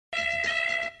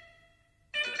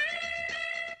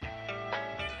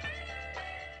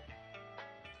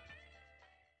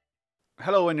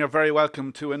Hello, and you're very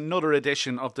welcome to another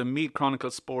edition of the Meath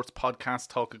Chronicle Sports Podcast,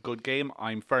 Talk a Good Game.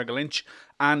 I'm Fergal Lynch,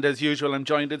 and as usual, I'm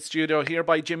joined in studio here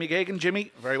by Jimmy Gagan.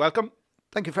 Jimmy, very welcome.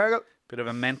 Thank you, Fergal. Bit of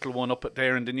a mental one up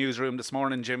there in the newsroom this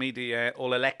morning, Jimmy. The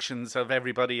all elections of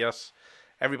everybody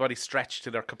stretched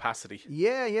to their capacity.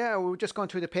 Yeah, we're just going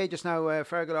through the pages now,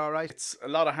 Fergal, all right. It's a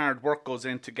lot of hard work goes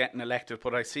into getting elected,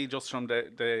 but I see just from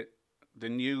the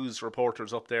news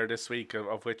reporters up there this week,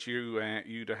 of which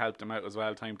you'd have helped them out as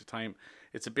well time to time.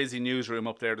 It's a busy newsroom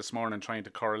up there this morning trying to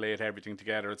correlate everything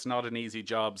together. It's not an easy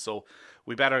job, so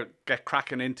we better get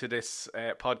cracking into this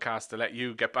podcast to let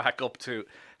you get back up to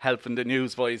helping the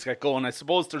news boys get going. I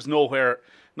suppose there's nowhere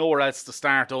else to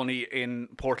start, only in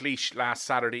Portlaoise last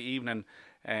Saturday evening.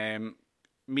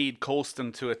 Meath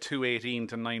coasting to a 2-18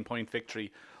 to 9-point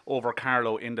victory over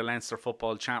Carlow in the Leinster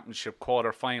Football Championship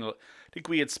quarter-final. I think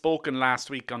we had spoken last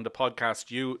week on the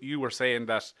podcast. You were saying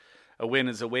that a win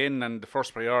is a win, and the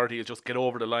first priority is just get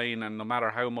over the line, and no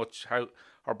matter how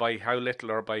by how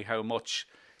little or by how much,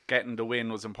 getting the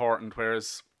win was important,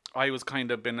 whereas I was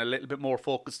kind of been a little bit more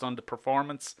focused on the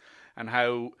performance and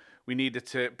how we needed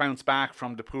to bounce back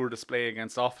from the poor display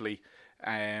against Offaly,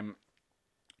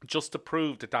 just to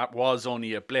prove that was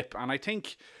only a blip. And I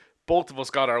think both of us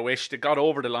got our wish. They got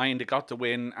over the line, they got the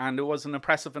win, and it was an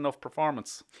impressive enough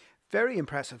performance. Very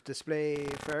impressive display,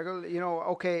 Fergal.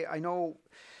 I know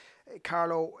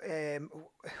Carlow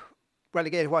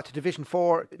relegated to Division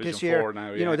 4 this year. 4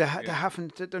 now, they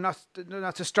haven't. They're not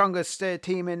the strongest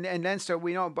team in Leinster,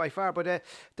 we know by far, but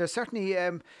they're certainly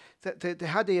they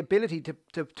had the ability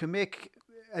to make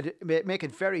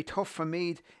it very tough for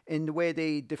Meath in the way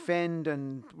they defend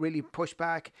and really push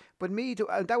back. But Meath,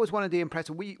 that was one of the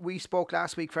impressive. We spoke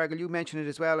last week, Fergal, you mentioned it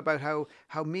as well, about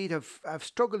how Meath have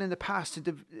struggled in the past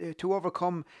to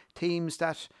overcome teams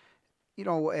that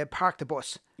park the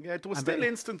bus. Yeah, there was still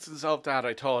instances of that,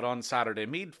 I thought, on Saturday.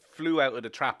 Meath flew out of the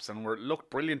traps and looked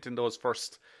brilliant in those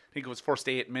first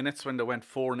 8 minutes when they went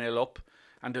 4-0 up,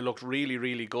 and they looked really,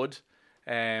 really good.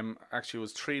 Actually, it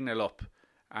was 3-0 up.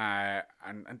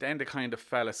 And then they kind of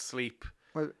fell asleep,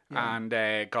 and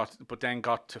got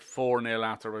to 4-0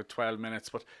 after about 12 minutes.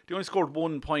 But they only scored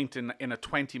 1 point in a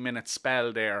 20-minute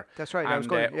spell there. That's right.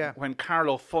 And when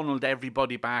Carlow funneled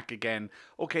everybody back again,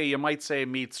 okay, you might say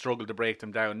Meath struggled to break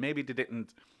them down. Maybe they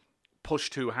didn't push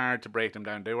too hard to break them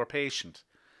down. They were patient.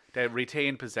 They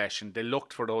retained possession. They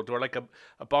looked for those. They were like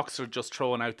a boxer just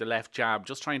throwing out the left jab,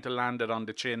 just trying to land it on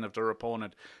the chin of their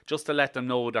opponent, just to let them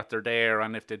know that they're there,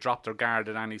 and if they dropped their guard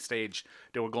at any stage,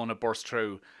 they were going to burst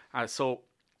through. So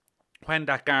when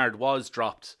that guard was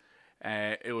dropped,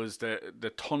 it was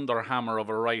the thunder hammer of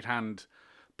a right-hand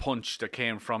punch that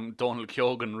came from Donald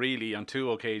Keoghan, really, on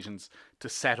 2 occasions, to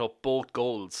set up both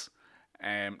goals.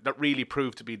 That really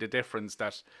proved to be the difference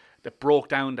that broke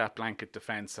down that blanket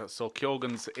defence. So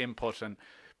Keoghan's input and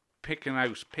picking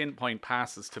out pinpoint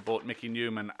passes to both Mickey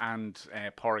Newman and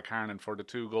Pádraig Harnan for the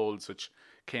 2 goals, which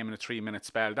came in a 3-minute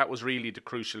spell. That was really the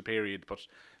crucial period. But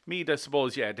Meath, I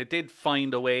suppose, they did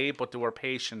find a way, but they were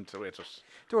patient with it.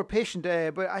 They were patient,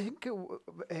 but I think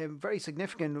a very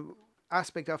significant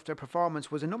aspect of their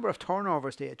performance was a number of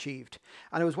turnovers they achieved,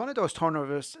 and it was one of those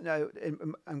turnovers. Now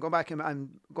I'm going back and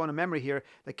I'm going to memory here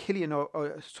that Killian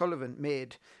O'Sullivan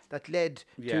made that led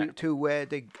to I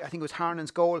think it was Harnan's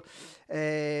goal.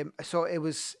 So it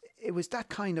was that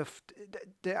kind of.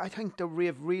 I think they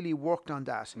have really worked on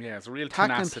that. Yeah, it's a real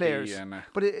tackling tenacity, players,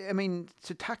 but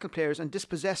to tackle players and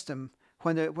dispossess them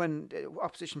when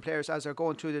opposition players, as they're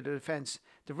going through the defence,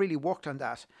 they've really worked on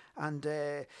that. And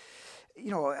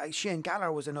Shane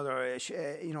Gallagher was another. I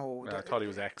thought he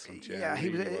was excellent. Yeah, he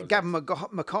really was. Gavin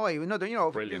McCoy,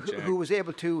 another. Brilliant, who was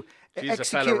able to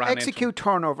execute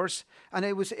turnovers, and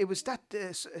it was that.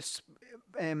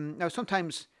 Now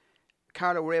sometimes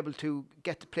Carlow were able to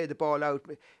get to play the ball out.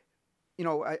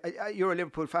 You're a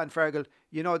Liverpool fan, Fergal.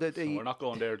 You know that we're not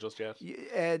going there just yet.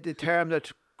 The term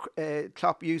that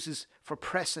Klopp uses for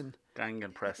pressing.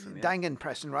 Dangan pressing. Yeah. Dangan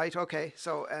pressing, right? Okay,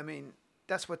 so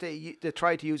that's what they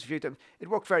tried to use a few times. It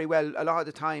worked very well a lot of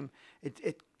the time.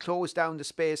 It closed down the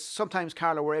space. Sometimes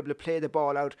Carlow were able to play the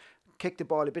ball out, kick the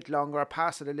ball a bit longer, or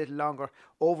pass it a little longer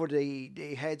over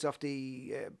the heads of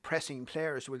the pressing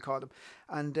players, we'll call them.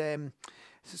 And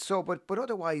but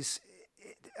otherwise,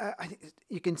 I think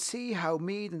you can see how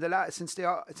Meath since the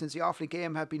Offaly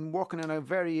game have been working on a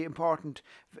very important,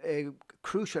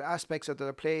 crucial aspects of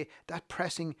their play. That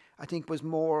pressing, I think, was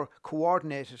more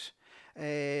coordinated.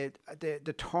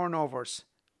 The turnovers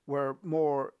were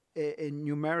more in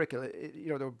numerical.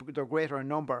 They're greater in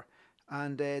number,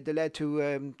 and they led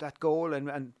to that goal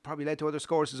and probably led to other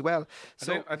scores as well.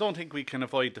 So I don't think we can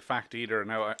avoid the fact either.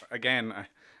 Now, again,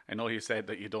 I know you said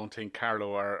that you don't think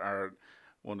Carlow are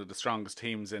one of the strongest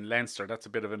teams in Leinster. That's a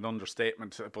bit of an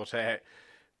understatement, but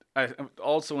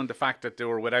also in the fact that they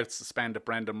were without suspended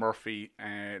Brendan Murphy,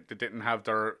 they didn't have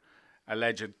their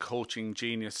alleged coaching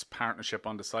genius partnership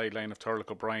on the sideline of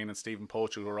Turlough O'Brien and Stephen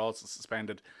Poacher, who were also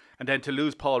suspended, and then to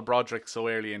lose Paul Broderick so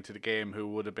early into the game, who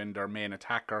would have been their main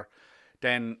attacker,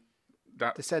 then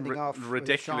that the sending off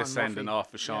ridiculous sending Murphy.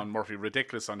 off of Sean Murphy,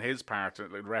 ridiculous on his part. The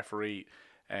referee,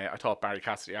 I thought Barry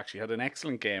Cassidy actually had an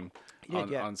excellent game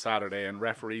on Saturday, and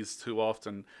referees too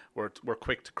often were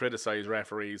quick to criticise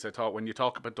referees. I thought when you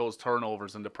talk about those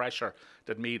turnovers and the pressure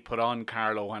that Meath put on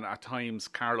Carlow, and at times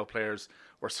Carlow players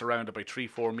were surrounded by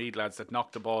 3-4 Meath lads that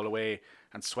knocked the ball away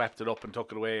and swept it up and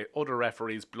took it away. Other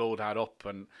referees blow that up,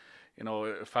 and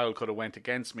a foul could have went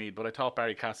against Meath, but I thought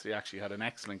Barry Cassidy actually had an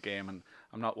excellent game, and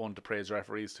I'm not one to praise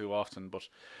referees too often, but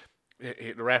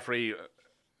the referee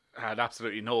had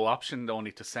absolutely no option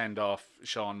only to send off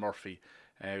Sean Murphy.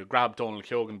 Grabbed Donald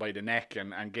Keoghan by the neck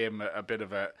and gave him a bit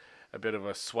of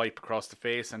a swipe across the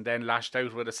face, and then lashed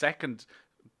out with a second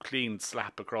clean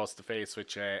slap across the face,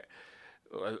 which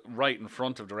right in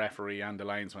front of the referee and the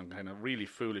linesman, kind of really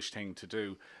foolish thing to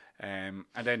do. And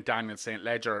then Daniel St.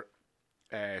 Ledger,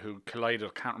 who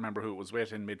collided, can't remember who it was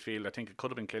with in midfield, I think it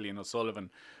could have been Killian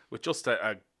O'Sullivan, with just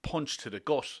a punch to the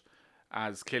gut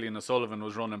as Killian O'Sullivan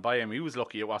was running by him. He was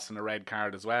lucky it wasn't a red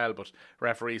card as well, but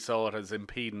referee saw it as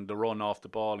impeding the run off the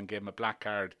ball and gave him a black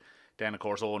card. Then, of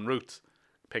course, Owen Root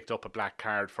picked up a black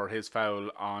card for his foul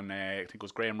on, I think it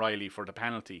was Graham Riley for the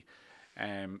penalty.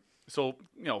 So,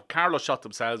 Carlow shot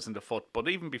themselves in the foot, but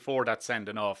even before that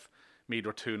sending off, Meath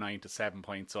were 2-9 to 7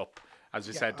 points up. As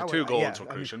you said, the two goals were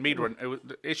crucial.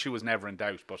 The issue was never in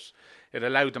doubt, but it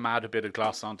allowed them to add a bit of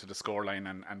gloss onto the scoreline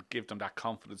and give them that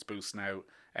confidence boost now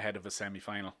ahead of a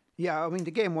semi-final. Yeah, I mean,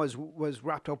 the game was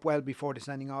wrapped up well before the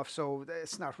sending off, so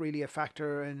it's not really a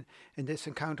factor in this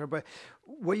encounter. But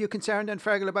were you concerned then,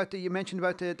 Fergal, about you mentioned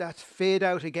about that fade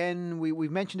out again? We've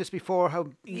mentioned this before, how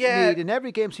Meath in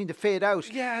every game seemed to fade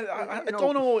out. Yeah, I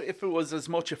don't know if it was as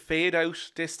much a fade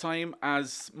out this time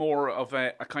as more of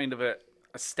a kind of a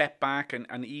step back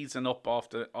and easing up off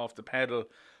the pedal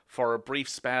for a brief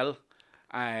spell.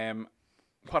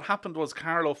 What happened was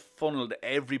Carlow funneled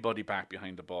everybody back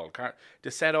behind the ball.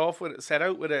 They set out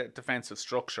with a defensive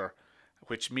structure,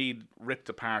 which Meath ripped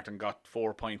apart and got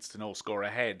 4 points to no score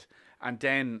ahead. And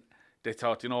then they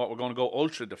thought, we're going to go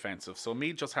ultra defensive. So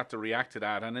Meath just had to react to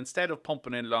that. And instead of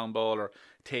pumping in long ball or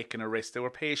taking a risk, they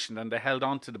were patient and they held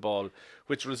on to the ball,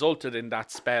 which resulted in that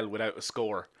spell without a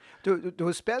score. There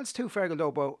was spells too, Fergal,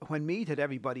 though, but when Meath had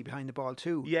everybody behind the ball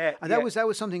too. Yeah, and that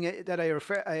was something that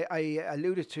I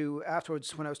alluded to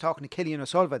afterwards when I was talking to Killian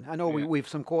O'Sullivan. I know we've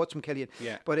some quotes from Killian,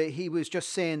 but he was just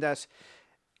saying that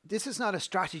this is not a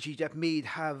strategy that Meath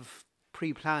have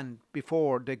pre-planned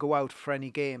before they go out for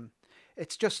any game.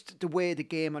 It's just the way the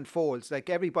game unfolds. Like,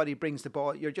 everybody brings the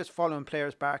ball. You're just following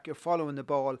players back. You're following the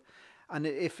ball. And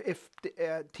if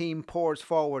the team pours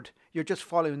forward, you're just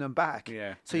following them back.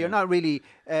 Yeah. So you're not really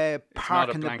parking the bus.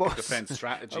 It's not a blanket defence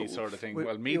strategy sort of thing.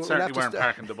 Well, Meath certainly weren't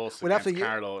parking the bus against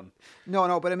Carlow.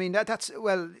 No, but I mean, that's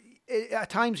at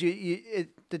times they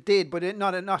did, but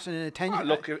not in an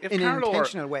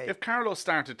intentional way. If Carlow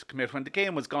started to commit, when the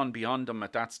game was gone beyond them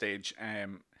at that stage,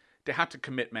 they had to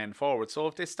commit men forward. So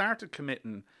if they started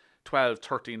committing 12,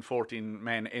 13, 14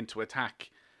 men into attack,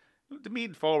 the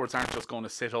Meath forwards aren't just going to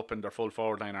sit up in their full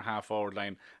forward line or half forward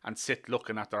line and sit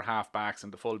looking at their half backs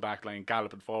and the full back line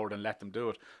galloping forward and let them do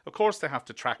it. Of course they have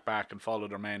to track back and follow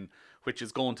their men, which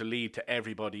is going to lead to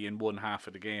everybody in one half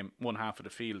of the game, one half of the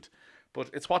field. But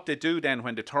it's what they do then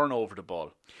when they turn over the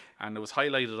ball. And it was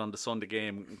highlighted on the Sunday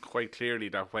game quite clearly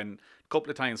that when a couple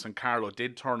of times when Carlow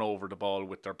did turn over the ball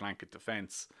with their blanket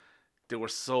defence, they were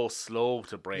so slow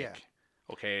to break. Yeah.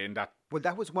 Okay, in that. Well,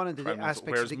 that was one of the aspects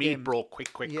whereas of the Meath game. broke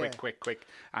quick,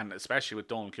 and especially with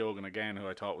Donald Keoghan again, who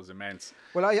I thought was immense.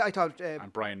 Well, I thought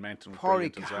and Brian Menton was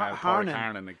Pádraig brilliant as well.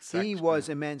 Harnan, exactly. He was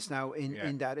immense now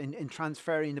in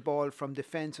transferring the ball from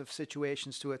defensive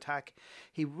situations to attack.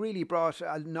 He really brought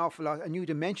an awful lot, a new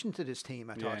dimension to this team.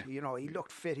 I thought, he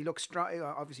looked fit, he looked strong.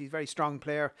 Obviously, he's a very strong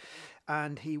player.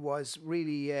 And he was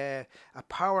really a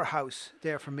powerhouse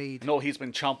there for Meath. No, he's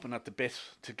been chomping at the bit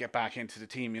to get back into the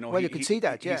team. Well, you could see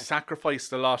that. He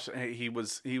sacrificed a lot. He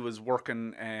was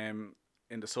working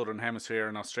in the southern hemisphere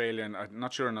in Australia, and I'm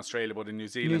not sure in Australia, but in New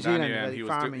Zealand and he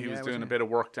was doing a bit of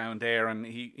work down there, and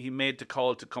he made the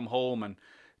call to come home,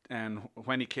 and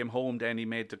when he came home, then he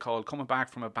made the call coming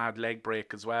back from a bad leg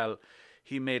break as well.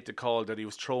 He made the call that he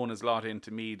was throwing his lot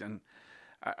into Meath, and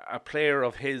a player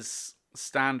of his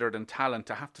standard and talent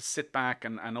to have to sit back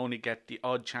and only get the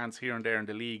odd chance here and there in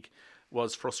the league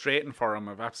was frustrating for him.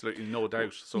 I've absolutely no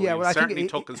doubt. So Yeah, he well, I think certainly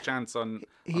took his chance on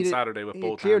He Saturday with he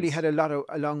both clearly hands. had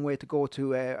a long way to go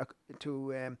to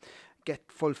get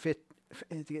full fit.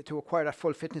 To acquire that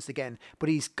full fitness again, but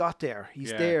he's got there.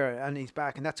 He's there, and he's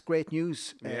back, and that's great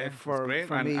news for great.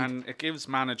 Meath. And it gives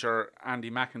manager Andy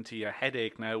McEntee a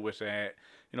headache now with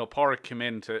Porrick came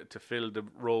in to fill the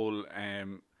role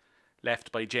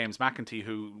left by James McEntee,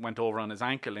 who went over on his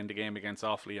ankle in the game against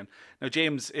Offaly. And now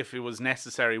James, if it was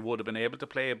necessary, would have been able to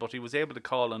play, but he was able to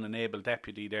call on an able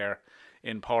deputy there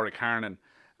in Porrick Harnan,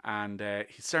 and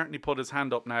he certainly put his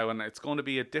hand up now, and it's going to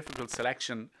be a difficult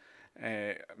selection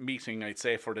meeting, I'd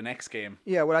say, for the next game.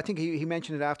 Yeah, well, I think he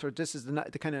mentioned it after. This is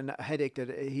the kind of headache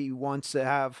that he wants to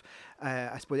have.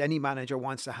 I suppose any manager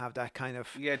wants to have that kind of.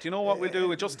 Yeah, do you know what we'll do?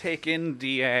 We'll just take in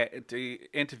the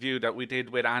interview that we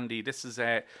did with Andy. This is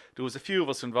there was a few of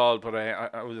us involved, but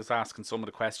I was asking some of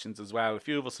the questions as well. A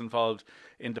few of us involved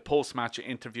in the post-match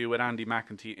interview with Andy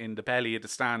McEntee in the belly of the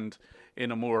stand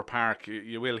in O'Moore Park.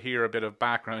 You will hear a bit of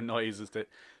background noise as the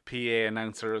PA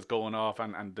announcer is going off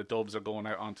and the Dubs are going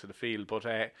out onto the field. But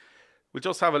we'll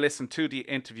just have a listen to the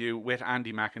interview with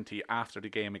Andy McEntee after the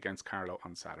game against Carlow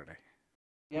on Saturday.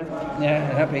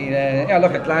 Yeah, happy.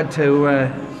 Look, glad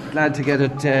to get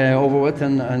it over with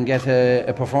and get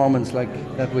a performance like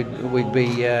that. We'd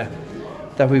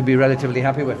be relatively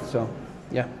happy with. So,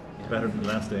 yeah. Better than the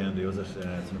last day, Andy, was it?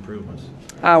 It's an improvement.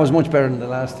 It was much better than the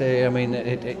last day. I mean,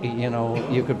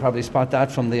 you could probably spot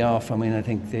that from the off. I mean, I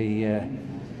think the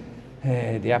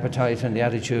appetite and the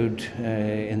attitude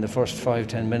in the first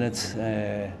 5-10 minutes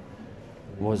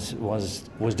was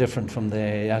different from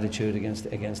the attitude against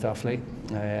Offaly,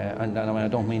 and I mean, I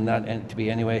don't mean that to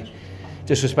be anyway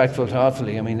disrespectful to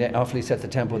Offaly. I mean, Offaly set the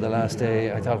tempo the last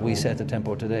day. I thought we set the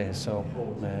tempo today, so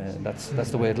that's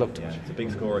the way it looked. Yeah, it's a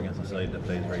big score against a side that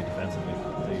plays very defensively.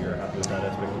 So you're happy with that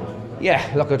aspect of it? Yeah,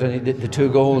 look at the 2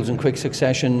 goals in quick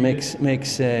succession makes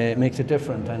it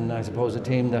different, and I suppose a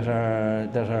team that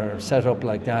are set up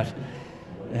like that,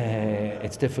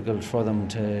 it's difficult for them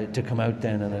to come out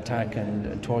then and attack,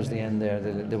 and towards the end there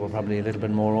they were probably a little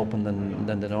bit more open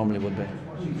than they normally would be.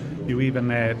 You even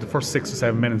the first 6 or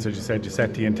 7 minutes, as you said, you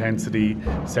set the intensity,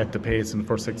 set the pace in the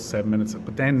first 6 or 7 minutes,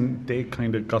 but then they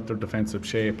kind of got their defensive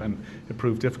shape and it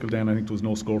proved difficult then. I think there was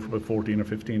no score for about 14 or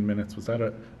 15 minutes. Was that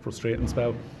a frustrating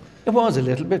spell? It was a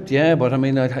little bit, yeah, but I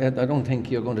mean, I don't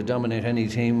think you're going to dominate any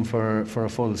team for a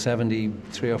full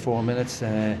 73 or 4 minutes.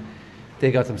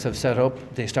 They got themselves set up.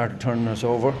 They started turning us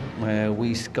over.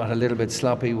 We got a little bit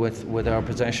sloppy with our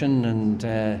possession, and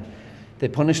they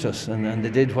punished us. And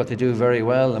they did what they do very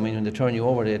well. I mean, when they turn you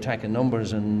over, they attack in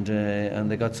numbers, and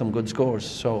they got some good scores.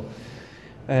 So,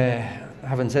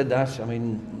 having said that, I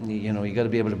mean, you got to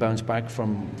be able to bounce back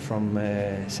from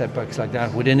setbacks like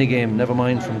that within a game. Never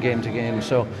mind from game to game.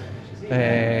 So.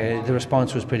 The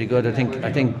response was pretty good. I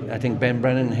think Ben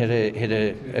Brennan hit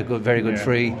a good, very good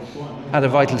free at a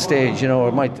vital stage.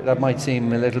 That might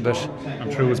seem a little bit.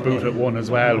 And threw his boot at one as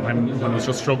well when he was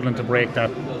just struggling to break that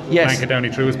blanket down.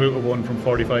 He threw his boot at one from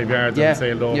 45 yards and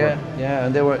sailed over. Yeah,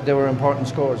 and they were important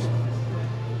scores.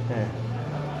 Yeah.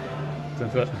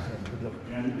 That's it.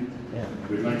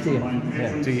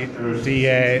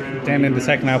 Then in the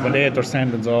second half when they had their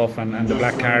sendings off and the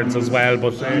black cards as well,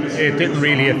 but it didn't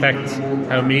really affect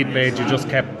how Meath played. You just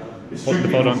kept putting the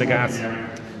foot on the gas.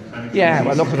 Yeah,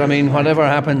 well, look, I mean, whatever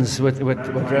happens with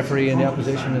referee in the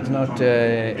opposition, that's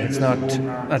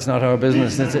not our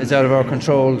business. It's out of our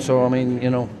control. So I mean,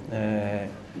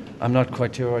 I'm not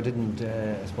quite sure. I didn't.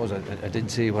 I suppose I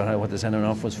did see what the sending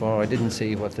off was for. I didn't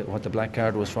see what the black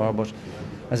card was for. But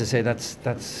as I say,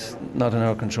 that's not in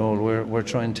our control. We're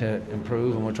trying to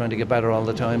improve and we're trying to get better all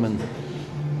the time. And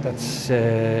that's.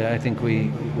 I think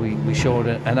we showed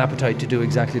an appetite to do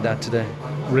exactly that today.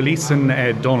 Releasing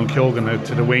Donald Keoghan out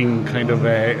to the wing kind of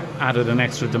added an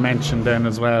extra dimension then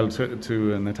as well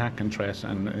to an attacking threat,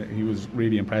 and he was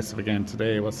really impressive again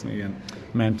today, wasn't he? And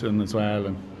Menton as well.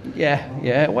 And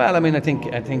yeah. Well, I mean, I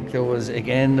think there was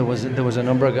a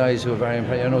number of guys who were very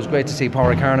impressive. It was great to see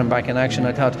Porrick Harnan back in action.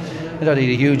 I thought he had a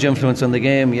huge influence on the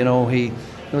game. There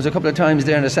was a couple of times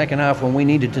there in the second half when we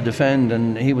needed to defend,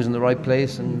 and he was in the right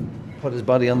place and put his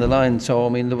body on the line. So I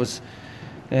mean, there was.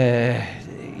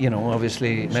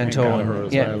 Obviously Mento,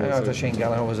 Shane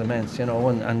Gallagher was immense,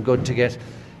 and good to get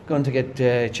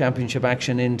championship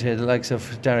action into the likes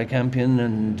of Derek Campion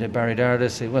and Barry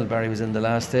Dardis. Well, Barry was in the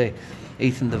last day,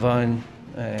 Ethan Devine,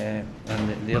 and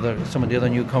some of the other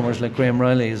newcomers like Graham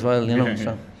Riley as well.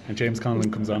 So. And James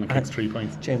Conlon comes on and kicks 3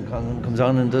 points. James Conlon comes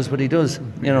on and does what he does.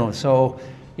 So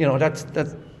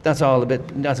that's all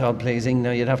pleasing.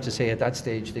 Now you'd have to say at that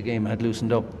stage the game had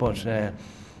loosened up, but.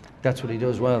 that's what he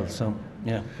does well. So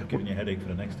yeah, Giving you a headache for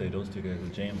the next day, those two guys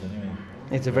with James anyway.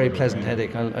 it's a very pleasant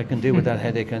headache. I can deal with that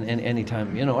headache in any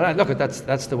time. You know, and look,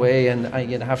 that's the way. And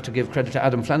you'd have to give credit to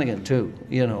Adam Flanagan too.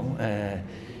 You know,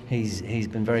 he's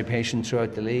been very patient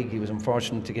throughout the league. He was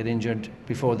unfortunate to get injured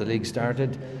before the league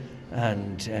started,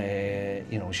 and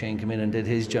you know, Shane came in and did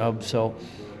his job. So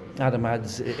Adam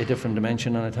adds a different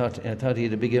dimension, and I thought he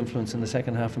had a big influence in the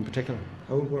second half in particular.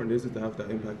 How important is it to have that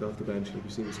impact off the bench? Like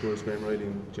you've seen the scores Graham Riley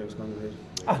and James Conlon.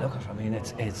 Oh look, I mean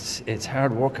it's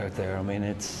hard work out there. I mean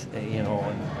it's you know,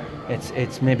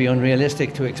 it's maybe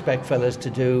unrealistic to expect fellas to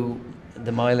do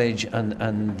the mileage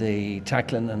and the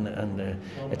tackling and the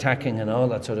attacking and all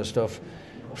that sort of stuff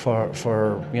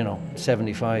for you know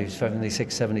 75,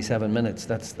 76, 77 minutes.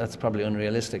 That's probably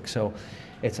unrealistic. So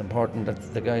it's important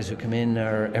that the guys who come in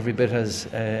are every bit as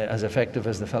effective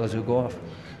as the fellas who go off.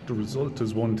 The result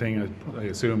is one thing. I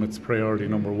assume it's priority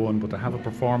number one, but to have a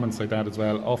performance like that as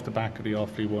well off the back of the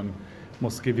Offaly one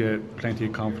must give you plenty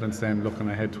of confidence then looking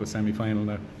ahead to a semi-final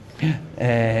now.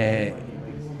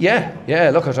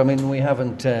 Yeah. Look, I mean, we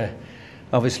haven't.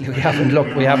 Obviously, we haven't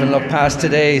looked past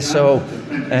today. So,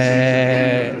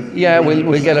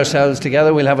 we'll get ourselves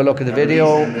together. We'll have a look at the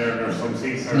video.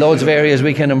 Loads of areas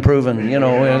we can improve in. You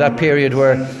know, that period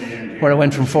where it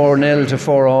went from 4-0 to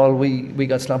 4-all, we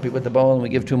got sloppy with the ball and we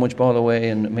gave too much ball away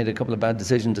and made a couple of bad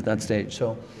decisions at that stage.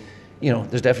 So, you know,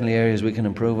 there's definitely areas we can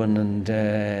improve in. And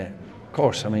of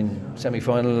course, I mean,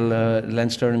 semi-final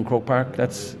Leinster and Croke Park.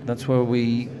 That's where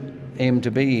we aim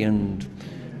to be, and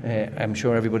I'm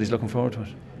sure everybody's looking forward to it.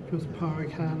 Was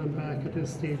Pádraig Hannon back at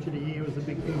this stage of the year was a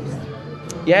big boost?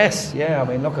 Yes, yeah.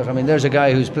 I mean, there's a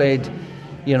guy who's played,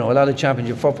 you know, a lot of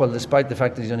championship football despite the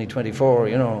fact that he's only 24.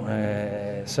 You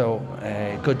know, so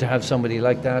good to have somebody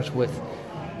like that with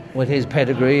his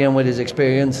pedigree and with his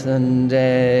experience, and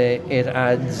it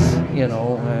adds, you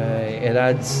know, it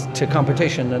adds to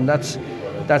competition, and that's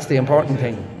the important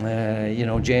thing. You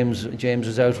know, James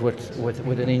was out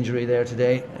with an injury there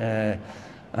today,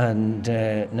 and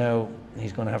now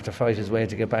he's going to have to fight his way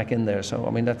to get back in there. So I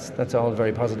mean, that's all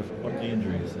very positive. What are the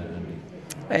injuries,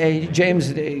 Andy?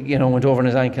 James, you know, went over on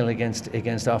his ankle against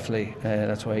Offaly.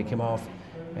 That's why he came off.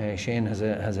 Shane has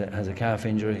a calf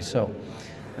injury. So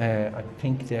I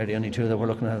think they're the only two that we're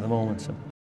looking at the moment.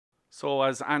 So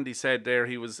as Andy said there,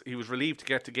 he was relieved to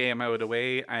get the game out of the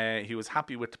way. He was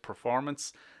happy with the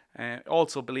performance.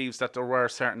 Also believes that there were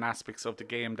certain aspects of the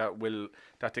game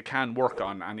that they can work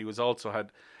on, and he was also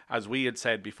had, as we had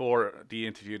said before the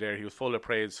interview there, he was full of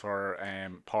praise for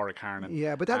Pádraig Hannon.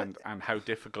 Yeah, but that and how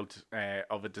difficult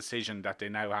of a decision that they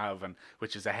now have, and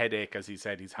which is a headache, as he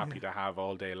said, he's happy to have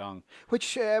all day long.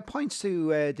 Which points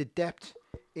to the depth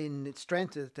in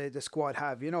strength that the squad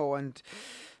have, you know, and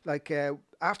like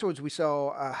afterwards we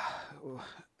saw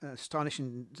an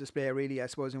astonishing display, really, I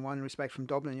suppose, in one respect from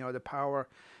Dublin. You know, the power,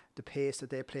 the pace that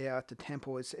they play at, the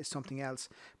tempo is something else.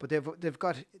 But they've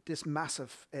got this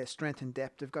massive strength and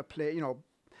depth. They've got play, you know.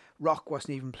 Rock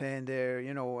wasn't even playing there,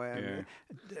 you know.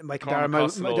 Michael Dara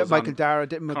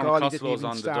didn't. McGauley didn't even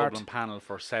on start. The Dublin panel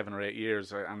for 7 or 8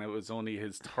 years, and it was only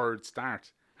his third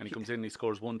start. And he comes in and he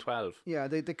scores 112. Yeah,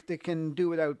 they can do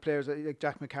without players like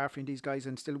Jack McCaffrey and these guys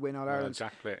and still win All Ireland.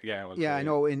 I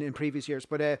know in previous years,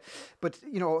 but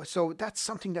you know, so that's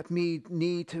something that we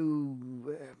need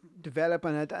to develop,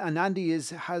 and Andy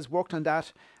has worked on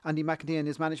that. Andy McEntee and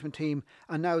his management team,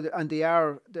 and now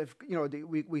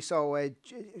we saw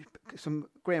some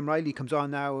Graham Riley comes on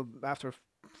now after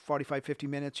 45-50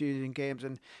 minutes using games,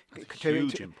 and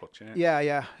huge input.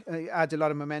 Adds a lot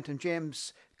of momentum.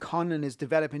 James Conlon is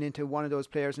developing into one of those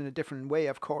players in a different way,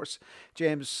 of course.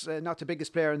 James, not the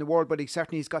biggest player in the world, but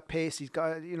he's got pace. He's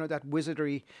got, you know, that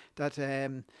wizardry that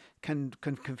can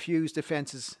confuse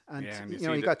defences. And you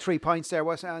know, he got 3 points there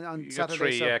on Saturday. Got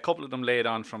 3, a couple of them laid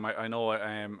on from. I know.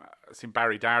 I've seen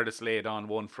Barry Dardis laid on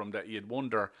one from that. You'd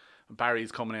wonder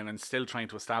Barry's coming in and still trying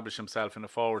to establish himself in the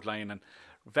forward line, and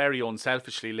very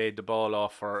unselfishly laid the ball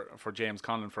off for James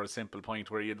Conlon for a simple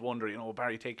point where you'd wonder, you know,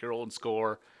 Barry, take your own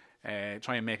score.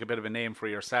 Try and make a bit of a name for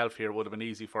yourself here would have been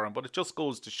easy for him, but it just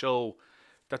goes to show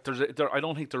that I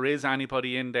don't think there is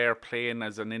anybody in there playing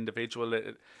as an individual.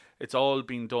 It's all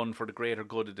being done for the greater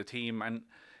good of the team. And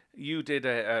you did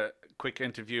a quick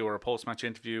interview or a post-match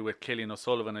interview with Killian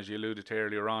O'Sullivan, as you alluded to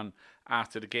earlier on,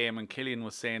 after the game, and Killian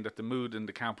was saying that the mood in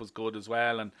the camp was good as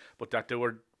well, but that they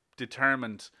were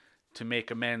determined to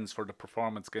make amends for the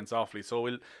performance against Offaly. So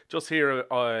we'll just hear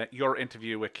your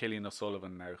interview with Killian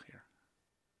O'Sullivan now here.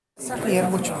 Certainly had a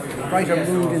much brighter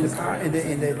mood in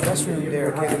the dressing room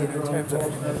there, Kevin, in terms of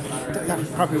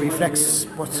that probably reflects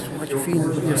what you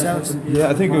feel yourselves. Yeah,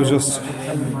 I think it was just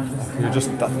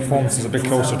that performance is a bit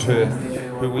closer to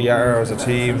who we are as a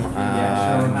team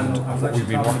and what we've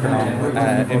been working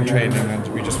on in training, and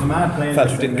we just felt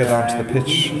we didn't get onto the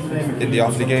pitch in the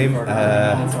Offaly game,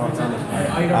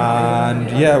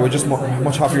 and yeah, we're just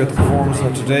much happier with the performance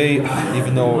of today,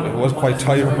 even though it was quite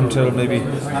tight up until maybe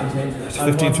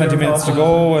 15-20 minutes to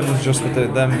go, and just with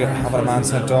them having a man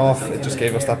sent off, it just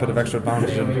gave us that bit of extra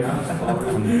advantage,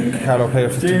 and Carlow play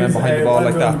 15 men behind the ball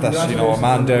like that you know, a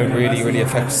man down really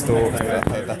affects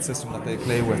that system that they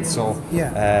play with, so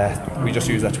we just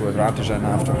use that to our advantage then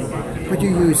after. Would you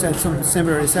use something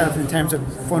similar yourself in terms of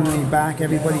funneling back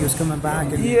everybody who's coming back?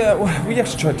 Yeah, well, we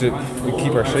actually try to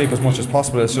keep our shape as much as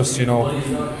possible. It's just, you know,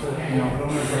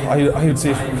 I would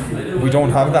say we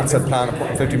don't have that set plan of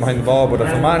putting 50 behind the ball, but if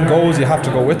a man goes, you have to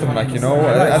go with them, like, you know.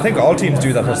 I think all teams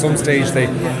do that at some stage.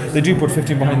 They do put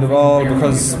 15 behind the ball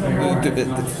because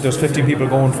there's 15 people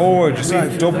going forward. You see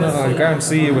it with Dublin, and I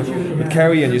guarantee you with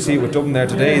Kerry, and you see it with Dublin there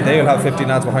today, they'll have 15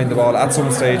 lads behind the ball at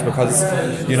some stage because,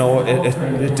 you know,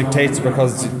 it dictates,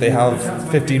 because they have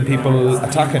 15 people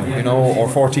attacking, you know, or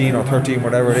 14 or 13,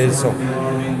 whatever it is. So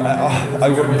I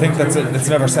wouldn't think it's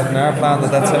never set in our plan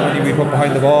that's how many we put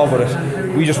behind the ball, but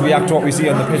we just react to what we see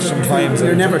on the pitch sometimes.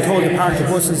 You're never told apart the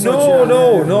bus and such?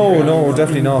 No,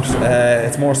 definitely not.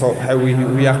 It's more so how we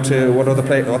react to what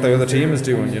the other team is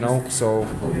doing, you know. So,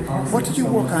 what did you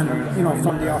work on, you know,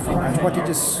 from the Offaly match? What did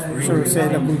you sort of say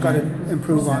that we've got to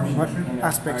improve on? What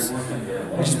aspects?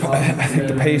 I think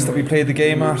the pace that we played the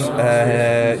game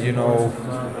at, you know,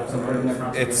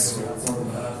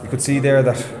 you could see there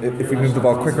that if we moved the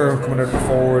ball quicker, coming out of the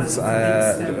forwards, we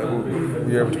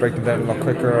were able to break them down a lot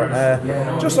quicker.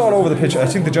 Just all over the pitch. I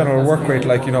think the general work rate,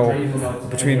 like, you know,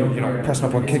 between, you know, pressing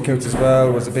up on kickouts as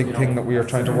well, was a big thing that we were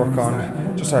trying to work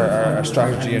on. Just our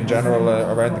strategy in general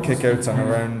around the kickouts and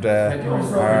around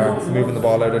our moving the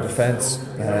ball out of defence.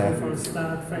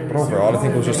 But overall, I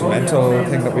think it was just a mental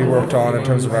thing that we worked on in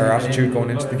terms of our attitude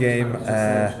going into the game,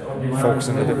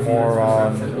 focusing a bit more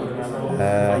on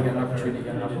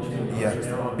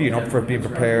being up for it, being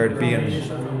prepared, being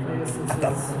at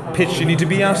that pitch you need to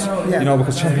be at, you know,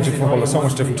 because championship football is so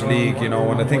much different to league, you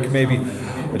know, and I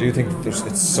do think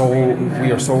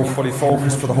we are so fully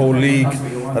focused for the whole league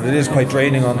that it is quite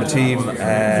draining on the team,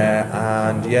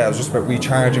 and it was just about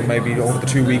recharging maybe over the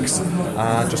 2 weeks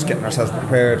and just getting ourselves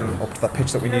prepared and up to that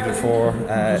pitch that we needed for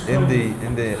in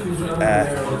the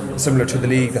similar to the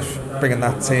league, that bringing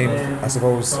that same, I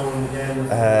suppose,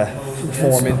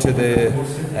 form into the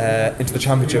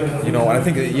championship, you know. And I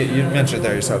think you mentioned it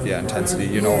there yourself, intensity,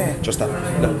 you know, just that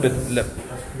bit.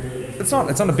 It's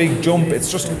not a big jump.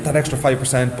 It's just that extra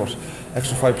 5%, but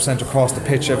extra 5% across the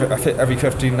pitch. Every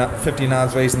 15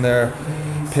 lads raising their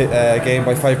game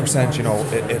by 5%. You know,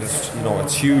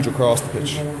 it's huge across the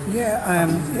pitch.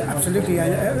 Absolutely.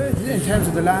 In terms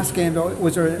of the last game, though,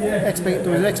 there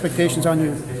were expectations on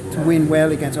you to win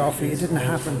well against Offaly. It didn't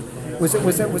happen. Was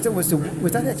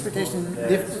that expectation?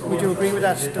 Would you agree with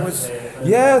that?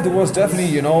 There was definitely,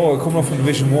 you know, coming up from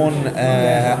Division 1,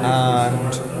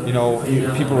 and you know,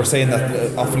 people were saying that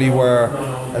Offaly were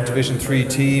a Division 3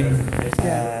 team,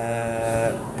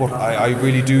 but I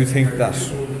really do think that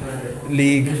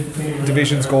league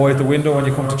divisions go out the window when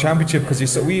you come to championship, because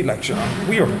we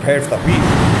were prepared for that.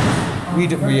 We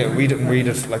didn't read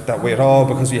it like that way at all,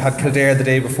 because we had Kildare the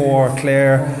day before,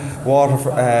 Clare,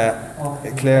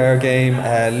 Clare game,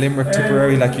 Limerick,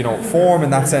 Tipperary, like, you know, form in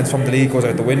that sense from the league goes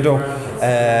out the window.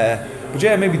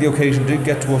 But maybe the occasion did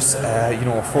get to us, you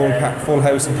know, a full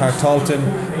house in Park Talton,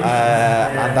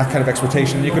 and that kind of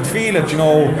expectation. You could feel it, you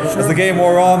know, as the game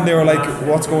wore on. They were like,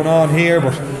 what's going on here?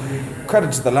 But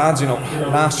credit to the lads, you know,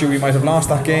 last year we might have lost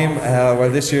that game, while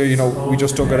this year, you know, we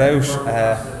just dug it out.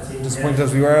 Disappointed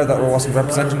as we were that it wasn't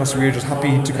representing us, we were just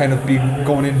happy to kind of be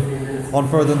going in on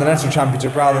further in the Leinster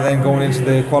Championship rather than going into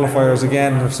the qualifiers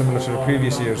again, similar to the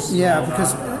previous years. Yeah,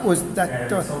 because was that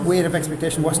weight of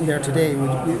expectation wasn't there today?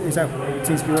 Is that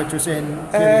seems to be what you're saying?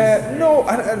 No,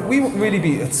 and we wouldn't really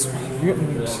be. We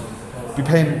wouldn't be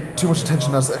paying too much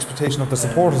attention as the expectation of the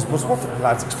supporters, but what the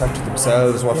lads expected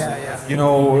themselves. You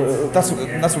know, that's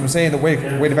what I'm saying. The weight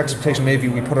of expectation maybe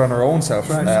we put it on our own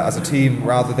self, as a team,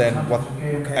 rather than what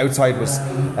outside was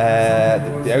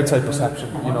the outside perception.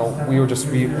 You know,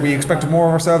 we expected more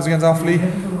of ourselves against Offaly,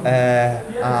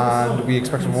 and we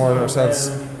expected more of ourselves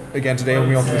again today, and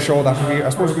we wanted to show that. I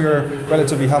suppose we were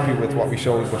relatively happy with what we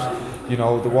showed, but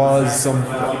there was some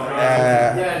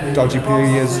dodgy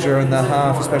periods during the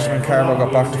half, especially when Carlow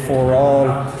got back to 4-all.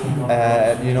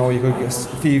 You could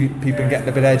see people getting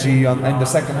a bit edgy in the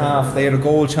second half. They had a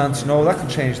goal chance, that could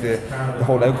change the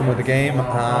whole outcome of the game.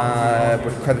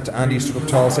 But credit to Andy, stood up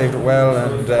tall, saved it well,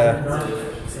 and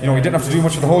he didn't have to do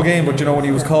much for the whole game, but when he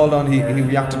was called on, he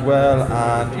reacted well,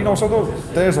 and so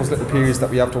there's those little periods that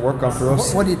we have to work on for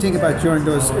us. What do you think about during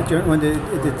when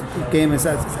the game is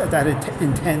that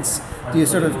intense? Do you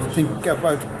sort of think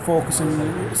about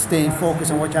staying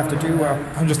focused on what you have to do? Or?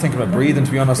 I'm just thinking about breathing,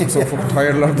 to be honest. I'm so fucking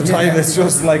tired a lot of the time. It's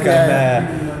just like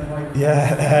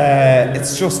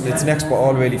it's next but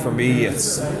all really for me.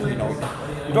 It's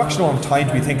you actually don't have time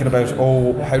to be thinking about,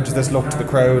 how does this look to the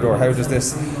crowd, or how does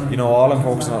this, all I'm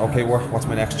focusing on, okay, what's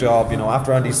my next job?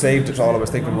 After Andy saved it, all I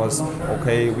was thinking was,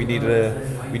 okay, we need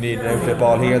an outlet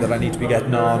ball here that I need to be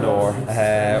getting on, or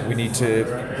we need to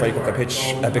break up the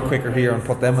pitch a bit quicker here and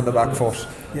put them on the back foot.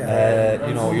 We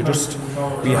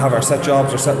have our set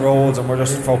jobs, our set roles, and we're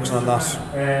just focusing on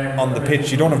that on the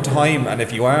pitch. You don't have time, and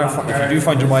if you do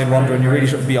find your mind wandering, you really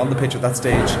shouldn't be on the pitch at that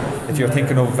stage. If you're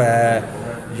thinking of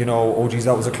oh geez,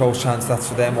 that was a close chance, that's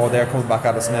for them, or they're coming back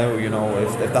at us now,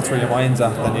 if that's where your mind's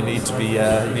at, then you need to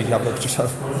have a look at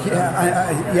yourself.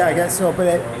 I guess so, but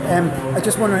I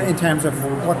just wonder, in terms of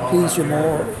what pleased you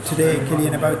more today,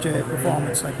 Killian, about your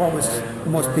performance, like what was the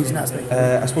most pleasing aspect?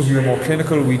 I suppose we were more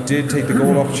clinical. We did take the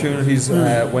goal opportunities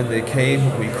when they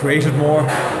came. We created more,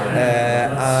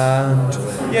 and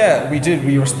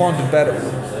we responded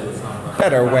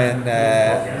better when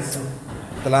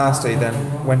the last day, then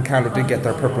when Carlow did get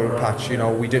their purple patch,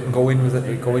 we didn't go in with it,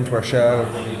 we go into our shell.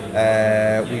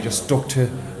 We just stuck to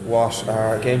what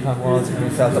our game plan was. We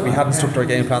felt that we hadn't stuck to our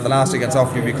game plan the last day against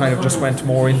Offaly. We kind of just went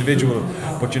more individual,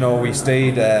 but we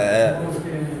stayed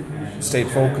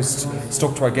focused,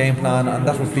 stuck to our game plan, and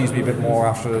that would please me a bit more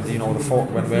after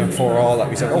when we went 4-all, that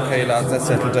we said, okay lads, let's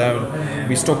settle down.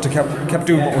 We stuck to kept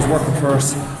doing what was working for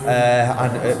us,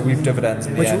 and we've dividends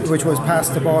in the end. Which was pass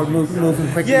the ball, moving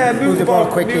quickly. Yeah, move the ball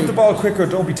quicker.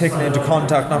 Don't be taking it into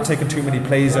contact, not taking too many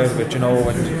plays out of it.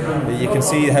 And you can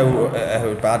see how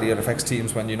badly it affects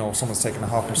teams when someone's taking a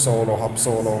hop solo.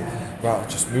 Well,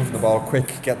 just moving the ball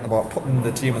quick, getting the ball, putting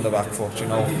the team on the back foot.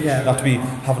 Not to be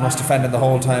having us defending the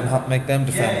whole time, make them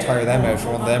defend, tire them out,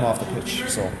 run them off the pitch.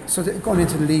 So going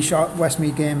into the Laois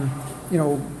Westmeath game,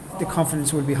 the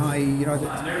confidence will be high. There'll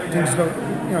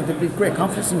be great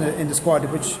confidence in the squad,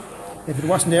 which, if it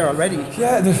wasn't there already.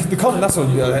 Yeah, the confidence.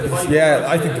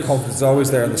 I think the confidence is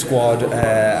always there in the squad,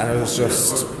 and it was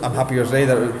just, I'm happier today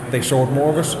that they showed more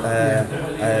of it.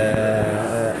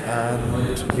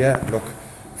 Look.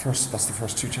 That's the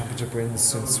first 2 championship wins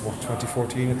since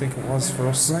 2014, I think it was, for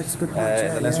us. Right, it's a good point.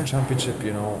 The Leinster Championship,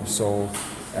 so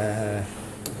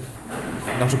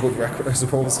not a good record, I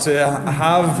suppose, to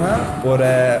have, but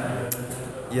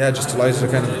just delighted to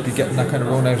kind of be getting that kind of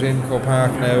run out in Croke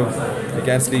Park now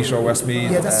against Laois or Westmeath.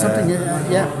 Yeah, that's something.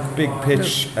 Big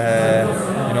pitch.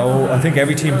 I think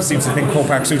every team seems to think Croke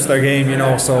Park suits their game.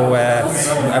 So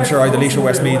I'm sure either Laois or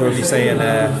Westmeath will be saying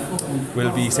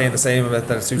the same about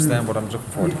that it suits them. But I'm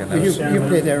looking forward to getting out. You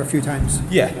played there a few times.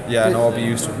 I'll be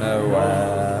used to it now.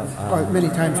 Many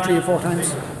times, 3 or 4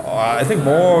 times. I think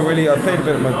more really. I played a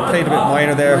bit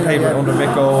minor there. Played a bit under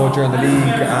Micko during the league,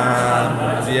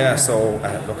 and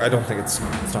look, I don't think it's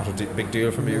not a big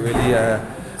deal for me really.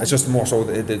 It's just more so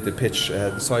the pitch,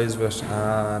 the size of it,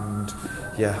 and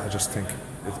I just think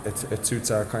it suits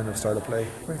our kind of style of play.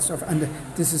 Great stuff. And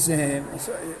this is Darren,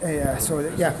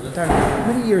 how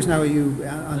many years now are you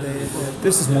on the?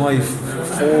 This is my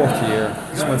 4th year.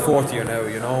 This is my 4th year now.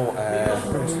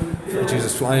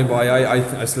 Jesus, flying by.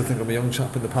 I still think I'm a young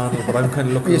chap in the panel, but I'm kind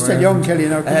of looking. You're still young, Kelly.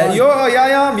 Now.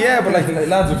 I am. Yeah, but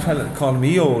lads are kind of calling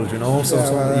me old.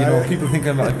 People think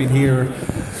I've been here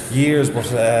years, but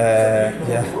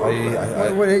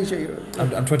What age are you?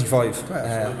 I'm 25.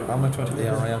 Am I 20?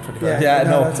 Yeah, I am 25.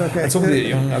 No, that's okay. And somebody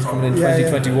young as coming in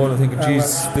 2021 and thinking,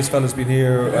 geez, this fella's been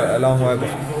here a long while. But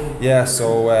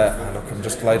look, I'm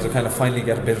just delighted to kind of finally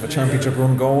get a bit of a championship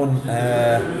run going.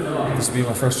 This will be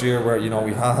my first year where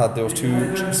we had those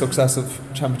 2 successive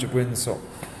championship wins. So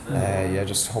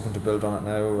just hoping to build on it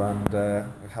now and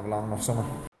have a long enough summer.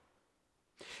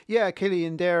 Yeah,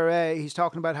 Killian there. He's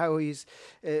talking about how he's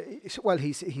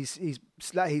slagged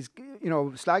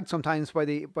sometimes by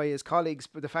his colleagues,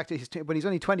 but the fact that he's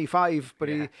only 25, but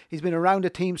he's been around the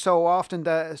team so often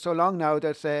so long now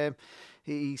that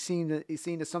he's seen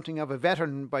as something of a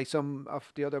veteran by some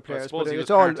of the other players. suppose But he was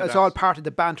it's part of that. all part of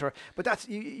the banter. But that's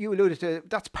you alluded to.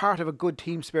 That's part of a good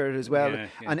team spirit as well. Yeah,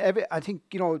 yeah. And I think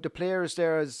the players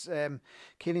there, as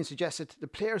Killian suggested, the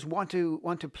players want to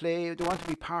play. They want to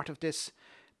be part of this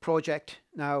project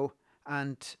now,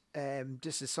 and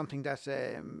this is something that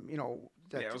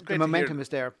that it was the great to momentum hear- is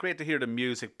there. Great to hear the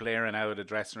music blaring out of the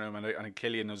dressing room, and I think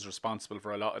Killian was responsible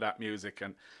for a lot of that music,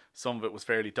 and some of it was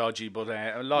fairly dodgy, but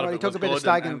a lot of Well, it he took was a bit of good,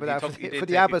 and- slagging and for he that, took- he did for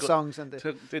the take a ABBA good- songs and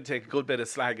did take a good bit of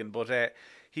slagging, but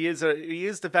he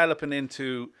is developing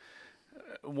into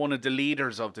one of the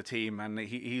leaders of the team, and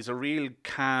he's a real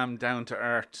calm, down to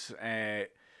earth,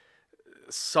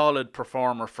 solid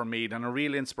performer for Meath, and a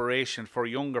real inspiration for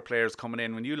younger players coming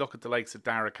in. When you look at the likes of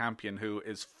Dara Campion, who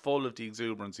is full of the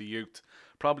exuberance of youth,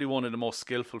 probably one of the most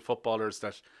skillful footballers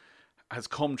that has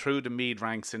come through the Meath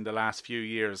ranks in the last few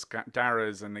years. Dara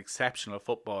is an exceptional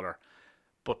footballer,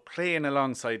 but playing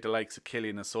alongside the likes of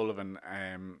Killian O'Sullivan,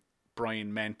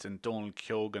 Brian Menton, Donald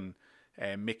Keoghan,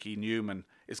 Mickey Newman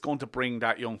is going to bring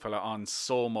that young fella on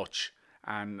so much.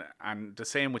 And the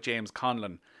same with James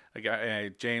Conlon.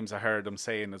 James, I heard him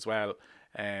saying as well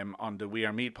on the We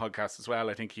Are Meath podcast as well.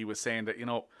 I think he was saying that,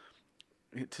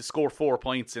 to score 4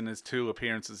 points in his 2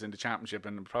 appearances in the championship,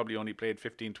 and probably only played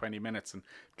 15-20 minutes, and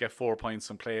get 4 points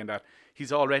from playing that,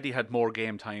 he's already had more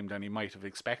game time than he might have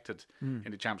expected in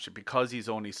the championship, because he's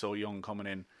only so young coming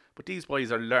in. But these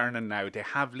boys are learning now. They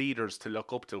have leaders to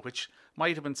look up to, which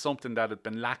might have been something that had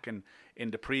been lacking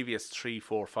in the previous 3,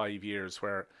 4, 5 years,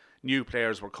 where new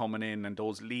players were coming in and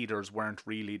those leaders weren't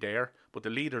really there. But the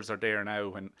leaders are there now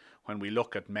when we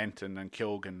look at Menton and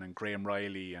Keoghan and Graham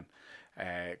Riley and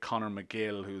Conor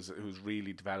McGill, who's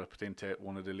really developed into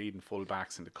one of the leading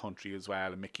fullbacks in the country as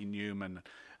well, and Mickey Newman.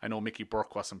 I know Mickey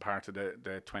Burke wasn't part of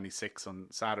the 26 on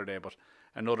Saturday, but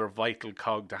another vital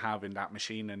cog to have in that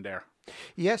machine in there.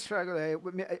 Yes,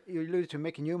 Fergal, you alluded to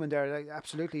Mickey Newman there.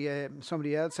 Absolutely,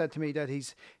 somebody else said to me that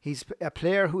he's a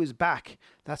player who is back.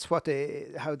 That's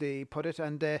how they put it,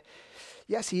 and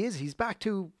yes, he is. He's back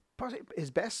to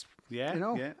his best. Yeah,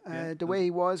 the way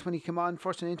he was when he came on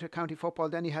first in inter-county football.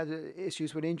 Then he had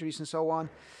issues with injuries and so on.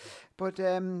 But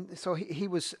so he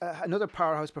was another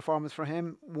powerhouse performance for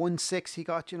him. 1-6 he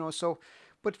got, So.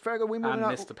 But Fergal, we moved on.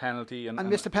 Missed the penalty. And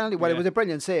missed the penalty. Well, it was a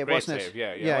brilliant save, Great wasn't save,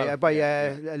 it? yeah. By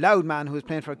a loud man who was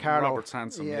playing for Carlow. Robert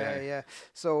Sansom, yeah.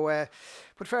 So,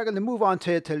 but Fergal, to move on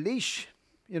to Laois,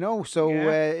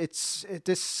 it's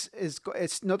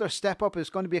another step up. It's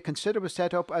going to be a considerable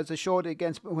step up, as they showed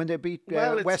against when they beat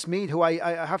Westmeath, who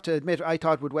I have to admit I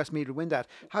thought Westmeath would win that.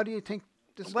 How do you think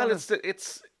this is Well, it's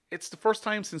the first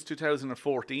time since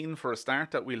 2014 for a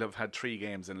start that we'll have had 3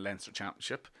 games in Leinster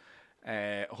Championship.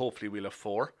 Hopefully we'll have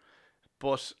 4,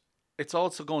 but it's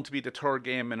also going to be the 3rd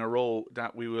game in a row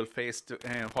that we will face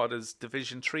what is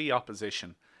Division 3